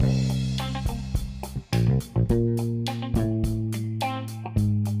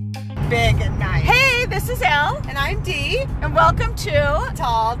Al. And I'm Dee. And welcome to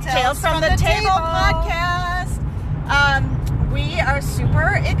Tall Tales from the Table podcast. We are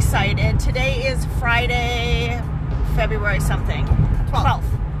super excited. Today is Friday, February something. 12th.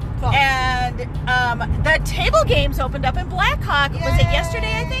 And the table games opened up in Blackhawk. Yay. Was it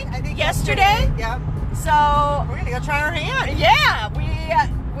yesterday, I think? I think yesterday. Yep. So We're going to go try our hand. yeah,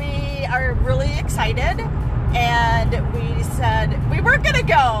 we are really excited. And we said we weren't going to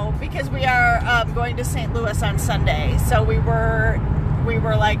go because we are going to St. Louis on Sunday. So we were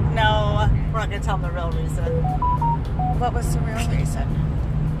like, no. We're not going to tell them the real reason. What was the real reason?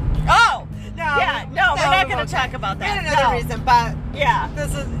 Oh! No. Yeah, no, we're not going to talk about We had that. another No. reason, but Yeah.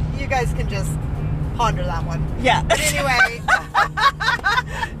 this is, you guys can just ponder that one. Yeah. But anyway,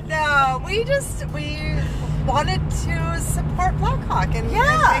 no, we wanted to support Blackhawk and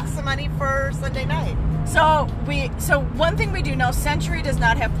make some money for Sunday night. So one thing we do know, Century does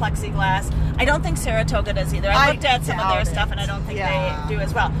not have plexiglass. I don't think Saratoga does either. I looked at some of their stuff and I don't think they do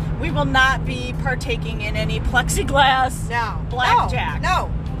as well. We will not be partaking in any plexiglass blackjack.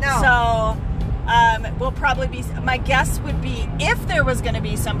 No. So we'll probably be, my guess would be if there was going to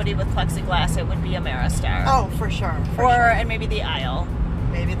be somebody with plexiglass, it would be Ameristar. Oh, for sure. And maybe the Isle.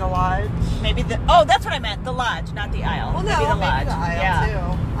 Maybe the Lodge. That's what I meant, the Lodge, not the Isle. Well, maybe the Lodge. the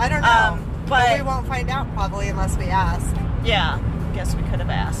Isle too. I don't know. But we won't find out probably unless we ask. Yeah, guess we could have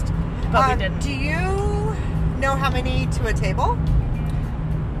asked, but we didn't. Do you know how many to a table?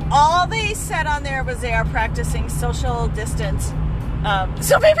 All they said on there was they are practicing social distance.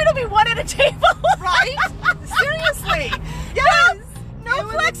 So maybe it'll be one at a table. Right? Seriously. Yes. No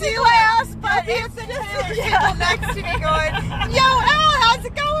plexiglass, but it's the table next to me going, yo, Al, how's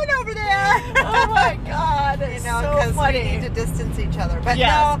it going over there? Oh my God. It's so funny. We need to distance each other. But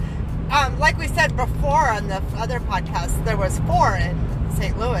yes. no, like we said before on the other podcast, there was 4 in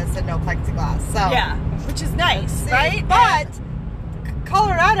St. Louis and no plexiglass. So yeah, which is nice, right? But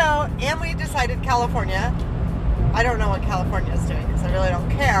Colorado, and we decided California. I don't know what California is doing because I really don't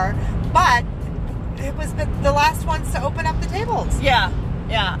care. But it was the last ones to open up the tables. Yeah.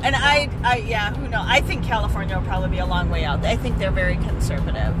 And who knows? I think California will probably be a long way out. I think they're very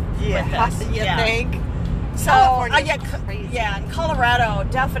conservative with this. You think? So, in Colorado,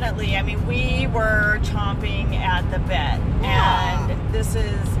 definitely. I mean, we were chomping at the bit, and this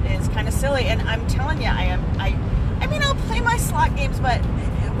is kind of silly. And I'm telling you, I mean, I'll play my slot games, but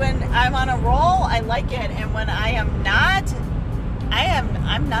when I'm on a roll, I like it, and when I am not,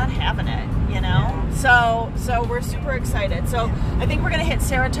 I'm not having it. You know, so we're super excited. So I think we're gonna hit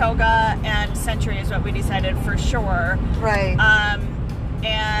Saratoga and Century is what we decided for sure. Right.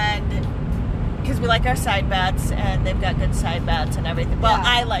 And because we like our side bets, and they've got good side bets and everything. Well,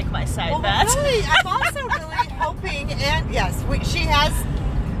 I like my side bets. Really, I'm also really hoping, and yes, she has.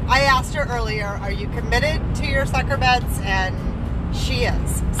 I asked her earlier, are you committed to your sucker bets? And she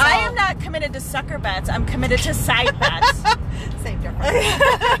is. So, I am not committed to sucker bets. I'm committed to side bets. Same difference.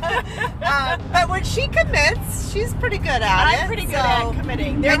 But when she commits, she's pretty good at it. I'm pretty good at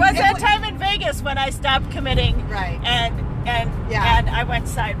committing. There was that time in Vegas when I stopped committing. Right. And I went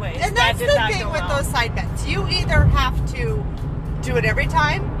sideways. And that's the thing with those side bets. You either have to do it every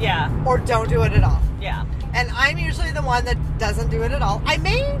time. Yeah. Or don't do it at all. Yeah. And I'm usually the one that doesn't do it at all. I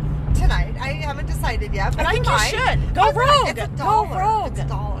may tonight. I haven't decided yet, but I think you should. Go rogue. It's $1. Go rogue.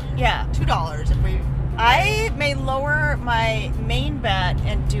 It's $1. Yeah. $2 if we... I may lower my main bet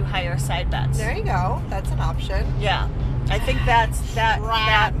and do higher side bets. There you go. That's an option. Yeah. I think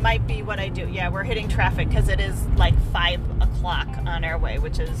that might be what I do. Yeah, we're hitting traffic because it is like 5 o'clock on our way,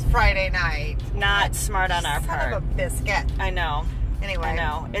 which is Friday night. Not smart on our part. Son of a biscuit. I know. Anyway. I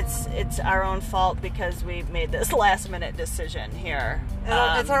know. It's our own fault because we made this last minute decision here.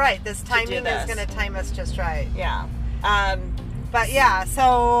 It's all right. This timing is going to time us just right. Yeah. But yeah,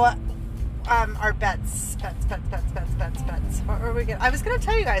 so our bets. What were we I was going to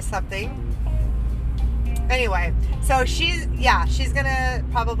tell you guys something. Anyway, so she's gonna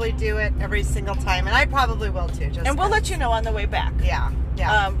probably do it every single time, and I probably will too. And we'll let you know on the way back. Yeah,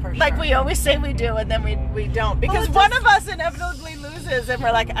 for sure. Like we always say we do, and then we don't, because one of us inevitably loses, and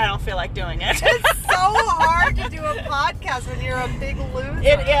we're like, I don't feel like doing it. It's so hard to do a podcast when you're a big loser.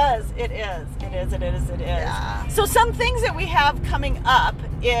 It is. Yeah. So some things that we have coming up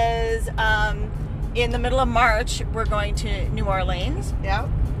is in the middle of March, we're going to New Orleans. Yeah.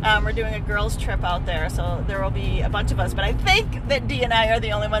 We're doing a girls' trip out there, so there will be a bunch of us. But I think that Dee and I are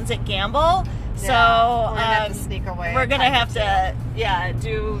the only ones that gamble. So we're gonna have to sneak away. We're gonna have to,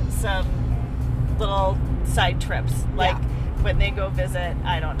 do some little side trips, like when they go visit.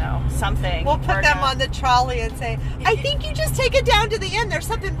 I don't know. something. We'll put them on the trolley and say, I think you just take it down to the end. There's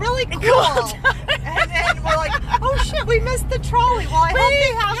something really cool. And then we're like, oh shit, we missed the trolley. Well, I hope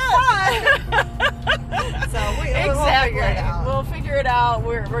they have fun. So we'll figure it out. We'll figure it out.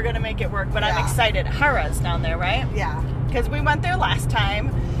 We're going to make it work. But I'm excited. Hara's down there, right? Yeah. Because we went there last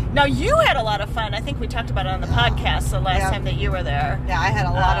time. Now, you had a lot of fun. I think we talked about it on the podcast the last time that you were there. Yeah, I had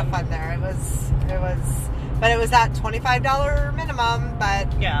a lot of fun there. But it was that $25 minimum.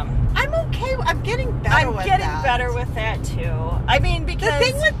 But yeah, I'm okay. I'm getting better I'm with that. I'm getting better with that, too. I mean, because... The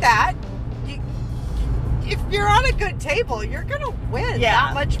thing with that, if you're on a good table, you're going to win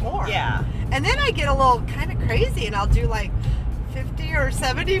that much more. Yeah. And then I get a little kind of crazy, and I'll do like 50 or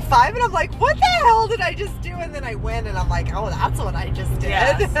 75, and I'm like, what the hell did I just do? And then I win, and I'm like, oh, that's what I just did.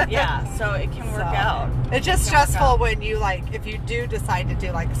 Yes. Yeah, so it can work out. It's just stressful when you, like, if you do decide to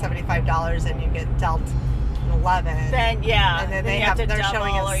do like $75 and you get dealt 11, then and then they're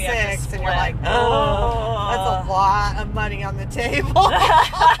showing it 6, and you're like, oh, that's a lot of money on the table.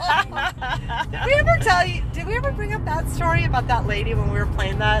 Did we ever bring up that story about that lady when we were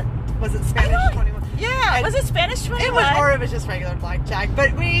playing that? Was it Spanish 21? Yeah, and was it Spanish 21? Or it was just regular blackjack.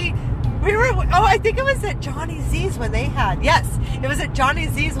 But we were, I think it was at Johnny Z's when they had, it was at Johnny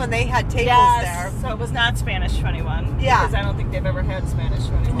Z's when they had tables there. So it was not Spanish 21. Yeah. Because I don't think they've ever had Spanish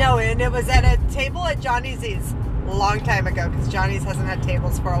 21. No, and it was at a table at Johnny Z's a long time ago, because Johnny's hasn't had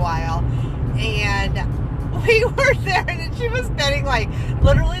tables for a while. And we were there, and she was betting like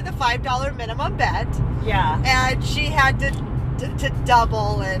literally the $5 minimum bet. Yeah. And she had to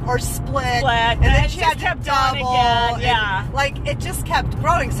double or split, and then she had to double again. Yeah, like it just kept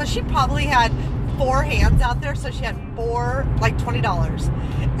growing. So she probably had 4 hands out there, so she had 4, like $20,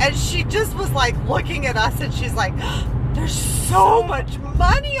 and she just was like looking at us, and she's like, there's so much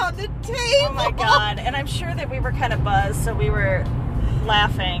money on the table. Oh my god. And I'm sure that we were kind of buzzed, so we were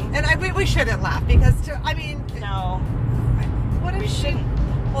laughing, and we shouldn't laugh, because no, what if we shouldn't.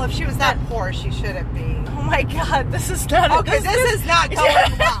 Well, if she was that poor, she shouldn't be. Oh my god, this is not okay. This is not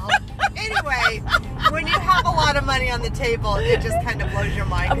going well. Anyway, when you have a lot of money on the table, it just kind of blows your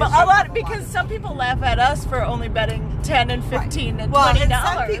mind. Because some people laugh at us for only betting $10 and $15 and $20. And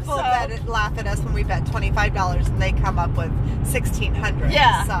some people laugh at us when we bet $25 and they come up with $1,600.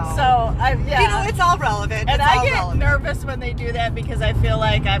 Yeah. So it's all relevant. And I get nervous when they do that, because I feel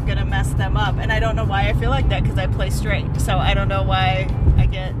like I'm gonna mess them up, and I don't know why I feel like that, because I play straight. So I don't know why I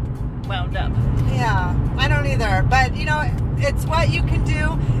get wound up. Yeah, I don't either. But it's what you can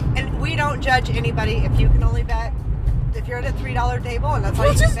do, and we don't judge anybody. If you can only bet, if you're at a $3 table and that's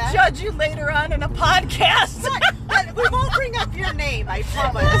all you can bet, we'll just judge you later on in a podcast. But we won't bring up your name, I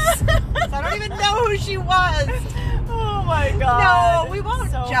promise. So I don't even know who she was. Oh my god. No, we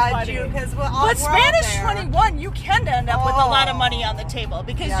won't judge you, because But Spanish 21, you can end up with a lot of money on the table,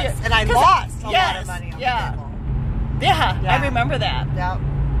 because and I lost a lot of money on the table. Yeah, I remember that. Yeah.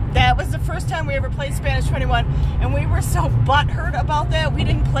 That was the first time we ever played Spanish 21, and we were so butthurt about that. We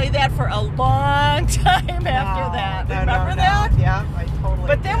didn't play that for a long time after that. Remember that? Yeah, I totally.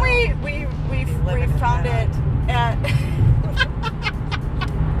 But then we found it at.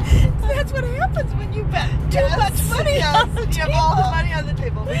 That's what happens when you bet too much money on the table. You have all the money on the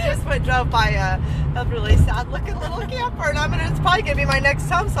table. We just drove by a really sad-looking little camper, and it's probably gonna be my next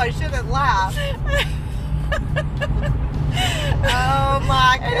home, so I shouldn't laugh. Oh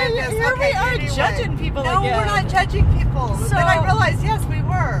my goodness. Here we are judging people again. No, we're not judging people. So, then I realized, yes, we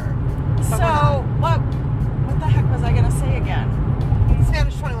were. So what the heck was I going to say again?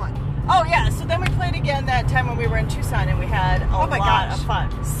 Spanish 21. Oh, yeah. So then we played again that time when we were in Tucson, and we had a lot of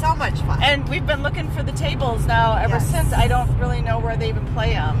fun. So much fun. And we've been looking for the tables now ever since. I don't really know where they even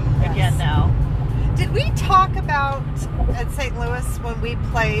play them again now. Did we talk about at St. Louis when we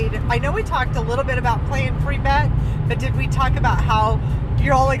played? I know we talked a little bit about playing free bet, but did we talk about how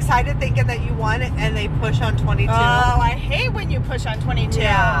you're all excited thinking that you won and they push on 22? Oh, I hate when you push on 22.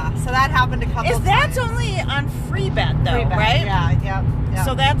 Yeah. So that happened a couple of times. That's only on free bet though, free bet, right? Yeah.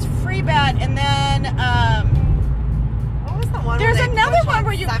 So that's free bet, and then what was the one? There's another one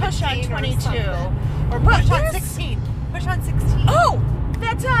where you push on 22 or push on 16. Push on 16. Oh,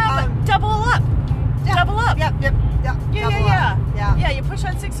 that's double up. Yeah. Double up. Yep. Yeah, you push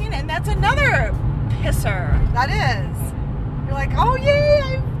on 16, and that's another pisser. That is. You're like, oh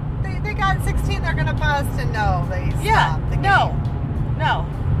yay, they got 16, they're gonna bust, and no, they stop the game. No.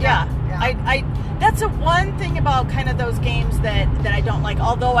 Yeah. I that's the one thing about kind of those games that I don't like.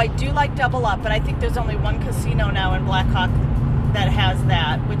 Although I do like double up, but I think there's only one casino now in Blackhawk that has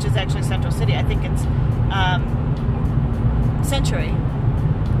that, which is actually Central City. I think it's Century.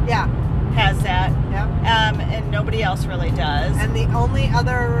 Yeah. Has that. Yep. And nobody else really does. And the only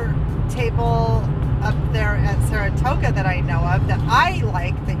other table up there at Saratoga that I know of that I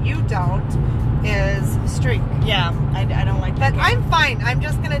like that you don't is Streak. Yeah, I don't like that. But I'm fine. I'm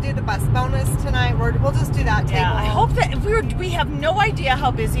just gonna do the bus bonus tonight. We'll just do that table. Yeah, I hope that we have no idea how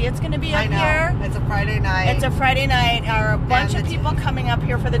busy it's going to be up here. It's a Friday night. It's a Friday night. There are a bunch of people coming up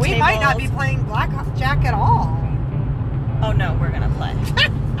here for the tables. We might not be playing blackjack at all. Oh no, we're gonna play.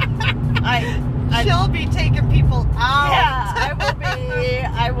 She'll be taking people out. Yeah, I will be.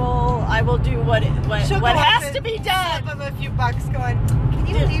 I will do what has to be done. Slip them a few bucks, going. Can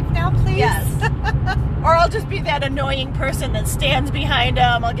you leave now, please? Yes. Or I'll just be that annoying person that stands behind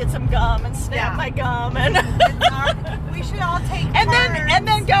them. I'll get some gum and snap my gum, and we should all take and turns.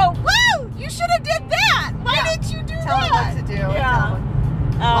 then go. Woo! You should have did that. Why didn't you do Tell that? them what to do. Yeah.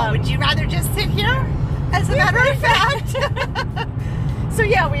 Well, would you rather just sit here? As a matter of fact. So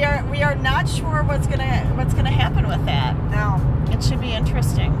yeah, we are not sure what's gonna happen with that. No. It should be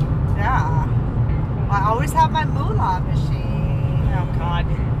interesting. Yeah. I always have my moolah machine. Oh God.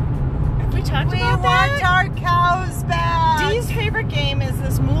 Have we talked about that? We want our cows back. Dee's favorite game is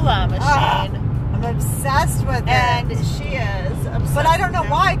this moolah machine. I'm obsessed with it. And she is obsessed. But I don't know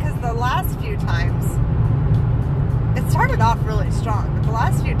why, because the last few times it started off really strong, but the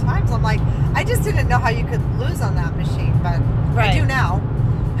last few times I'm like, I just didn't know how you could lose on that machine, but I do now.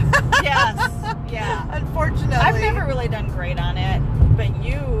 Yes. Yeah. Unfortunately. I've never really done great on it, but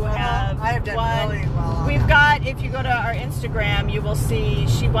you have. I have done really well. We've got, if you go to our Instagram, you will see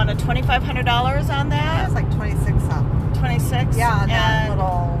she won a $2,500 on that. It was like 26 something. 26? Yeah, on that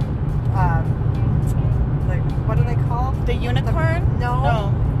little, like, what do they call? The unicorn?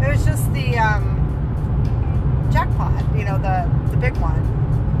 No. It was just the, jackpot, you know, the big one.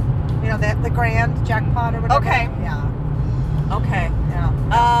 You know, the grand jackpot or whatever. Okay. Yeah. Okay. Yeah.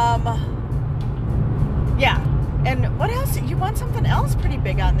 Yeah. And what else? You won something else pretty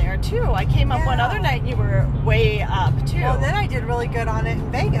big on there too. I came up one other night and you were way up too. Well, then I did really good on it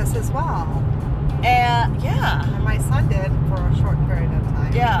in Vegas as well. And yeah. And my son did for a short period of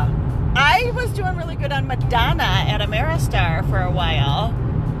time. Yeah. I was doing really good on Madonna at Ameristar for a while.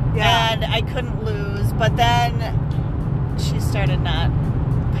 Yeah. And I couldn't lose, but then she started not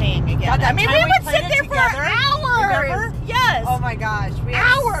paying again. God, I mean, we would sit there together, for hours. Remember? Yes. Oh my gosh, we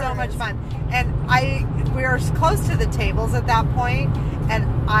had so much fun. And we were close to the tables at that point, and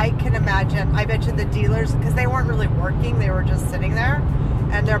I can imagine. I bet you the dealers, because they weren't really working, they were just sitting there,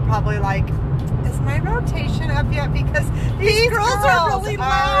 and they're probably like, "Is my rotation up yet?" Because these girls are really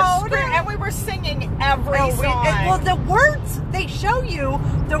loud, and we were singing every song. Well, the words they show you,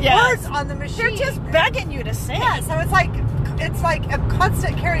 the words on the machine. They're just begging you to sing. Yeah, so it's like a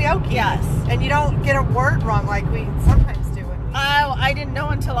constant karaoke. Yes. And you don't get a word wrong like we sometimes do. I didn't know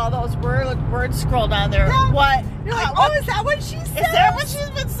until all those words scrolled on there. Yeah. What? You're like, oh, is that what she said? Is that what she's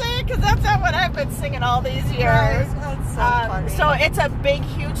been saying? Because that's not what I've been singing all these years. Right. That's so funny. So it's a big,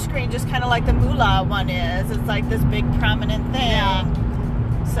 huge screen, just kind of like the moolah one is. It's like this big, prominent thing. Yeah.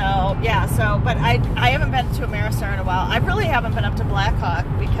 So, yeah, but I haven't been to Ameristar in a while. I really haven't been up to Blackhawk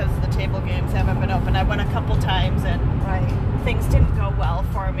because the table games haven't been open. I went a couple times and things didn't go well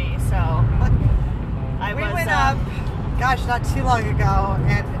for me, so we went up, gosh, not too long ago,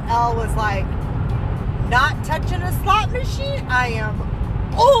 and Elle was like, not touching a slot machine. I am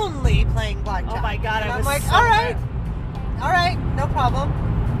only playing blackjack. Oh my God, and I I'm was like, so all right, no problem.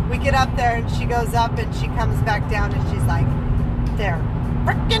 We get up there, and she goes up, and she comes back down, and she's like, they're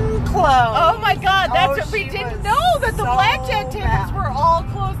freaking closed. Oh my God, that's what we didn't know, that the blackjack tables were all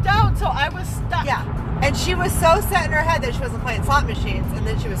closed down, so I was stuck. Yeah. And she was so set in her head that she wasn't playing slot machines, and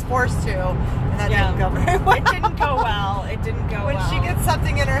then she was forced to, and that didn't go very well. It didn't go well. It didn't go when well. She gets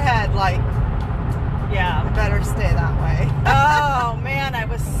something in her head, like, I better stay that way. Oh man, I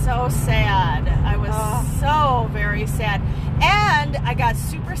was so sad. I was so very sad, and I got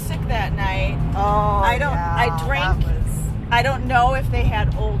super sick that night. Oh, I drank. I don't know if they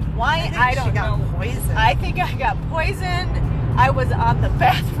had old wine. I don't know. Poisoned. I think I got poisoned. I was on the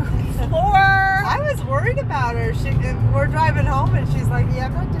bathroom floor. I was worried about her. We're driving home, and she's like, "Yeah,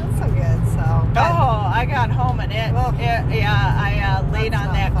 I'm not doing so good." So. I got home, and I laid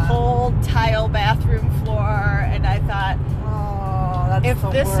on that cold tile bathroom floor, and I thought, if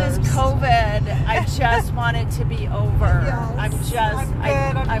this is COVID, I just want it to be over. Yes. I'm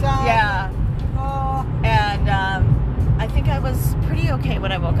good. I'm done. Yeah. Oh. And I think I was pretty okay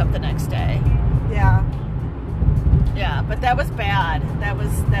when I woke up the next day. Yeah. Yeah, but that was bad. That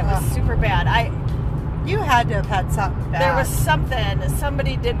was super bad. You had to have had something bad. There was something.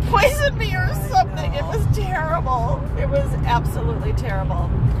 Somebody did poison me or something. It was terrible. It was absolutely terrible.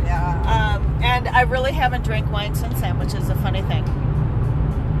 Yeah. And I really haven't drank wine since then, which is a funny thing.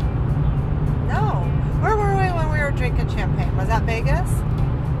 Was that Vegas?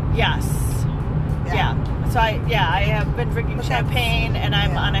 Yes. Yeah. So I have been drinking But champagne, and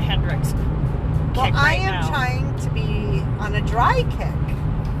I'm on a Hendrix Well, kick I right am now. trying to be on a dry kick.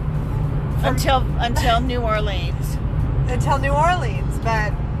 Until New Orleans. Until New Orleans,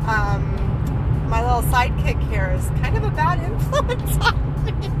 but my little sidekick here is kind of a bad influence on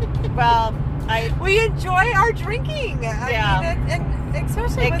me. Well, we enjoy our drinking. Yeah. I mean, and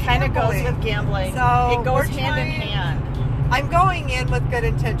especially it with kind of goes gambling. with gambling. So it goes we're hand in trying- hand. I'm going in with good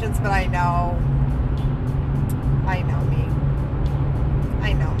intentions, but I know me.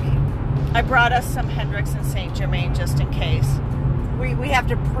 I know me. I brought us some Hendrix and Saint Germain just in case. We have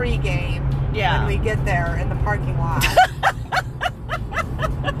to pregame Yeah. when we get there in the parking lot.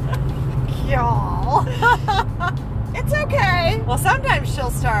 Y'all. It's okay. Well, sometimes she'll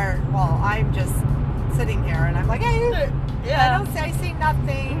start. Well, I'm just sitting here and I'm like, hey, I see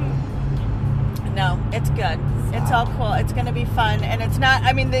nothing. No, it's good. It's all cool. It's going to be fun, and it's not.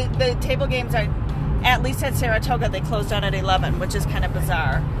 I mean, the table games are, at least at Saratoga, they closed down at 11, which is kind of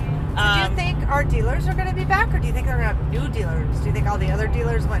bizarre. Do you think our dealers are going to be back, or do you think they're going to have new dealers? Do you think all the other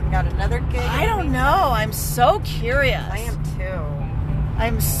dealers went and got another gig? I don't know. I'm so curious. I am too.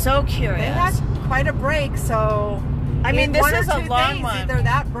 I'm so curious. They had quite a break, so I mean, this one is or a two long things, one. Either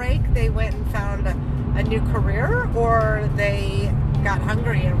that break, they went and found a new career, or they got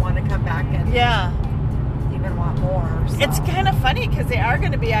hungry and want to come back and Yeah. even want more. So. It's kind of funny because they are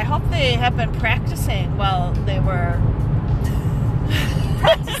going to be. I hope they have been practicing while they were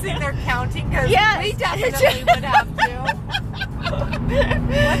practicing their counting, because Yes. we definitely would have to.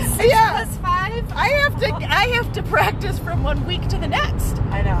 What's 6 plus 5? I have to practice from 1 week to the next.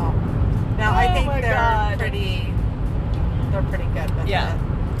 I know. No, I Oh think my they're God. pretty good with Yeah. it.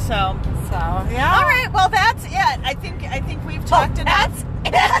 So So yeah. all right. Well, that's it. I think we've talked enough.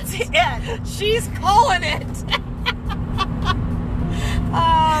 That's it. She's calling it.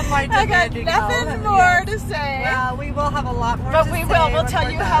 Oh my! I got nothing more to say. Well, we will have a lot more. But to we say will. We'll when tell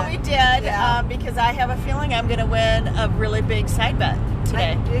we're you how done. we did Yeah. because I have a feeling I'm going to win a really big side bet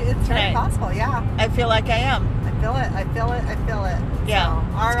today. It's very Today. possible. Yeah. I feel like I am. I feel it. I feel it. I feel it. Yeah.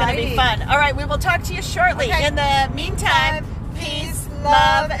 So, It's going to be fun. All right. We will talk to you shortly. Okay. In the meantime, peace,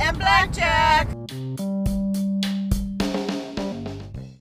 love, and blackjack.